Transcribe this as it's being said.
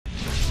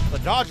The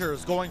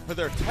Dodgers going for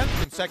their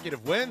 10th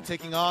consecutive win,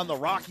 taking on the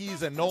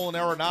Rockies and Nolan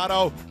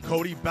Arenado.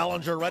 Cody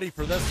Bellinger ready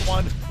for this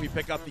one. We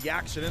pick up the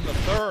action in the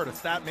third.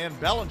 It's that man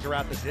Bellinger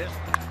at the dish.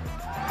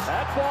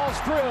 That ball's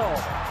drilled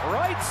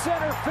right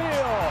center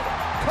field.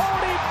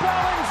 Cody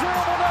Bellinger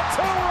with a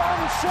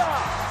two-run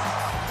shot.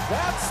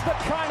 That's the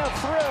kind of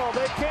thrill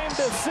they came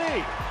to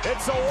see.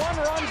 It's a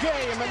one-run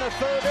game in the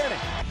third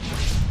inning.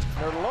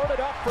 They're loaded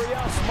up for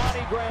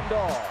Yasmani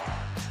Grandal.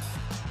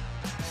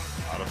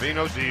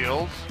 Ottavino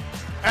deals,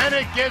 and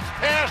it gets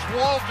past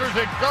Walters.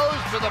 It goes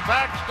to the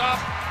backstop.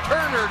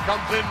 Turner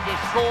comes in to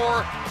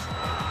score.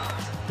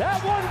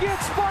 That one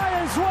gets by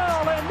as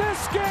well, and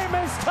this game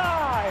is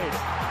tied.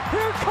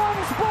 Here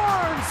comes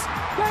Barnes.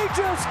 They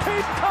just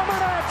keep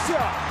coming at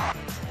you.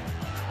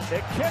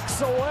 It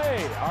kicks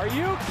away. Are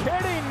you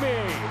kidding me?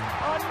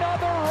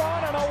 Another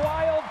run and a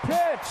wild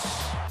pitch.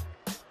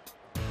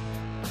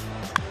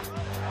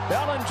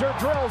 Bellinger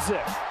drills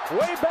it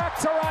way back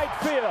to right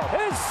field.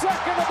 His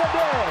second of the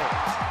day.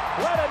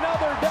 Let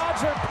another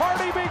Dodger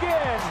party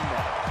begin.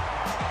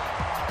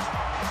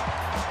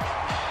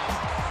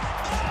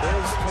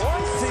 His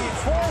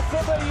 24th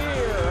of the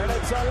year, and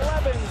it's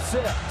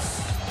 11-6.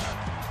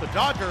 The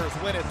Dodgers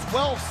win at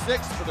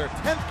 12-6 for their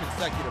 10th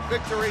consecutive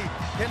victory.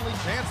 Kenley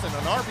Jansen,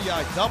 an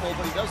RBI double,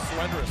 but he does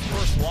surrender his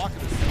first walk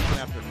of the season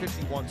after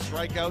 51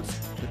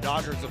 strikeouts. The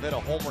Dodgers have hit a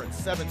homer in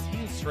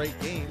 17 straight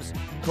games.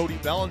 Cody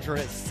Bellinger,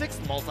 his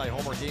 6th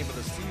multi-homer game of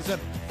the season,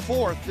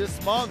 4th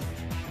this month.